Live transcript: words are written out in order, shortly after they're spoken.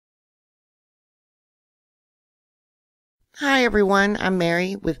Hi everyone, I'm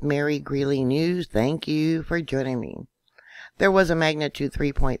Mary with Mary Greeley News. Thank you for joining me. There was a magnitude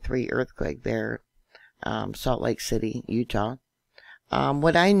 3.3 earthquake there, Salt Lake City, Utah.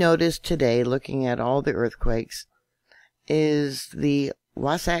 What I noticed today looking at all the earthquakes is the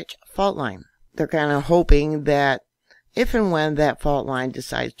Wasatch fault line. They're kind of hoping that if and when that fault line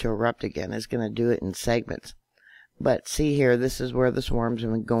decides to erupt again, it's going to do it in segments. But see here, this is where the swarms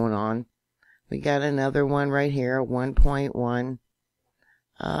have been going on. We got another one right here,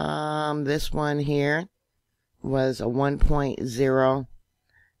 1.1. This one here was a 1.0.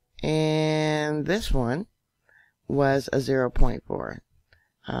 And this one was a 0.4.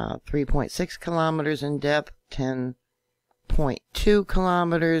 3.6 kilometers in depth, 10.2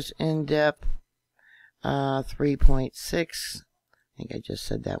 kilometers in depth, 3.6. I think I just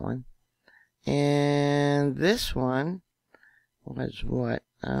said that one. And this one was what?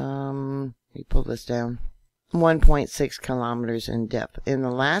 Let me pull this down. 1.6 kilometers in depth. In the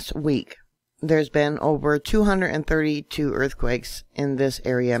last week, there's been over 232 earthquakes in this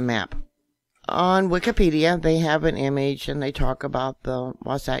area map. On Wikipedia, they have an image and they talk about the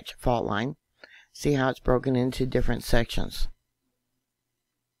Wasatch fault line. See how it's broken into different sections.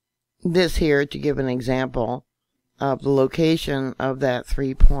 This here to give an example of the location of that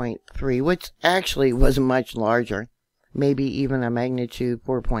 3.3, which actually was much larger. Maybe even a magnitude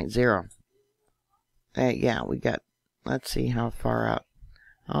 4.0. Yeah, we got, let's see how far out.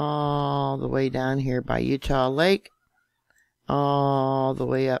 All the way down here by Utah Lake. All the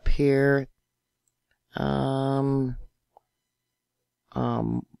way up here. North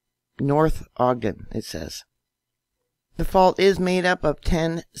Ogden, it says. The fault is made up of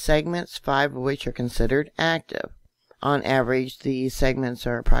 10 segments, 5 of which are considered active. On average, the segments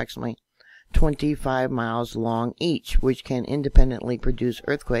are approximately 25 miles long each, which can independently produce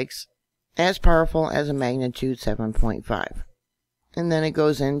earthquakes as powerful as a magnitude 7.5. And then it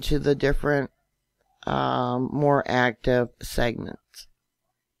goes into the different more active segments.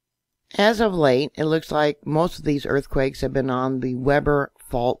 As of late, it looks like most of these earthquakes have been on the Weber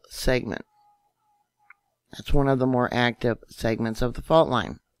fault segment. That's one of the more active segments of the fault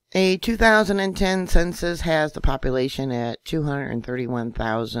line. A 2010 census has the population at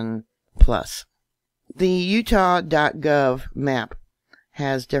 231,000 plus. The Utah.gov map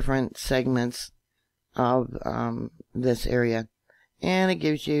has different segments of this area, and it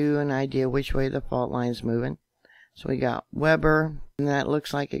gives you an idea which way the fault line is moving. So we got Weber, and that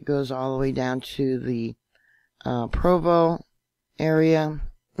looks like it goes all the way down to the Provo area.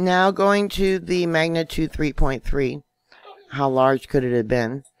 Now going to the magnitude 3.3, how large could it have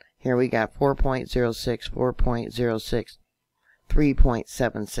been? Here we got 4.06, 4.06.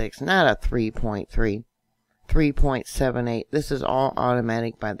 3.76, not a 3.3, 3.78. This is all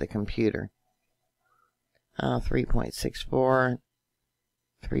automatic by the computer. 3.64,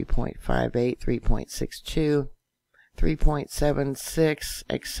 3.58, 3.62, 3.76,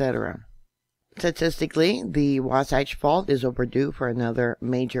 etc. Statistically, the Wasatch Fault is overdue for another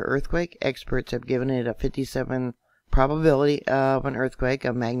major earthquake. Experts have given it a 57 probability of an earthquake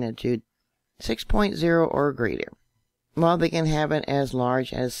of magnitude 6.0 or greater. Well, they can have it as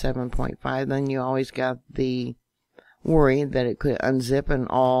large as 7.5. Then you always got the worry that it could unzip and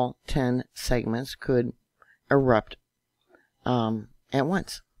all 10 segments could erupt at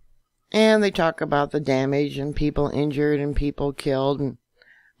once. And they talk about the damage and people injured and people killed. And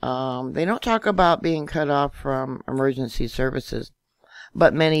they don't talk about being cut off from emergency services.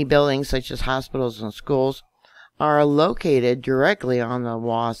 But many buildings, such as hospitals and schools, are located directly on the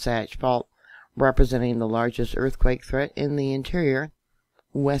Wasatch Fault, representing the largest earthquake threat in the interior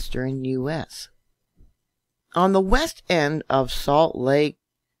western U.S. On the west end of Salt Lake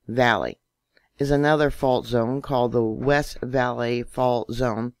Valley is another fault zone called the West Valley Fault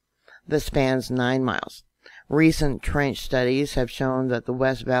Zone that spans 9 miles. Recent trench studies have shown that the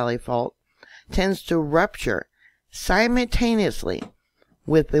West Valley Fault tends to rupture simultaneously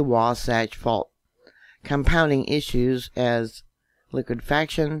with the Wasatch Fault, compounding issues as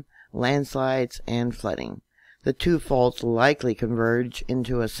liquefaction, landslides, and flooding. The two faults likely converge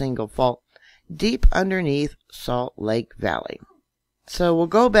into a single fault deep underneath Salt Lake Valley. So we'll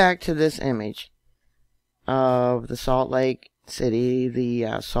go back to this image of the Salt Lake City,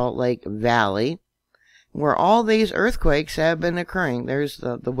 the Salt Lake Valley, where all these earthquakes have been occurring. There's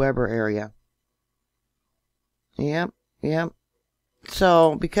the Weber area. Yep.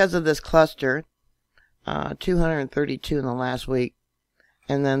 So because of this cluster, 232 in the last week,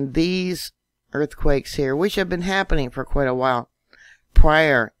 and then these earthquakes here, which have been happening for quite a while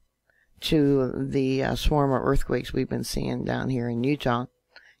prior to the swarm of earthquakes we've been seeing down here in Utah,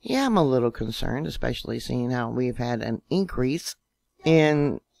 Yeah, I'm a little concerned, especially seeing how we've had an increase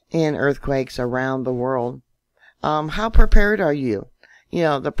in earthquakes around the world. How prepared are you? You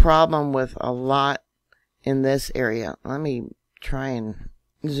know, the problem with a lot in this area. Let me try and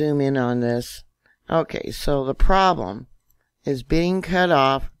zoom in on this. Okay, so the problem is being cut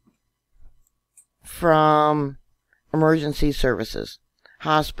off from emergency services,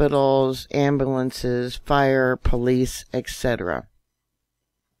 hospitals, ambulances, fire, police, etc.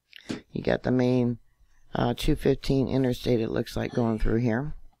 You got the main 215 interstate, it looks like, going through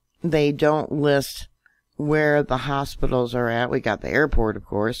here. They don't list where the hospitals are at. We got the airport, of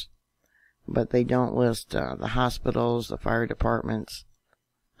course, but they don't list the hospitals, the fire departments,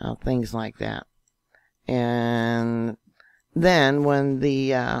 things like that. And then when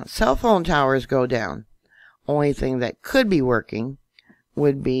the cell phone towers go down, only thing that could be working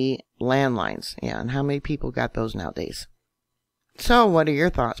would be landlines. Yeah, and how many people got those nowadays? So what are your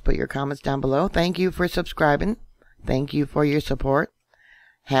thoughts? Put your comments down below. Thank you for subscribing. Thank you for your support.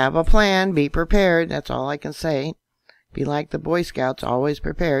 Have a plan. Be prepared. That's all I can say. Be like the Boy Scouts, always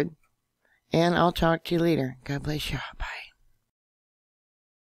prepared. And I'll talk to you later. God bless you.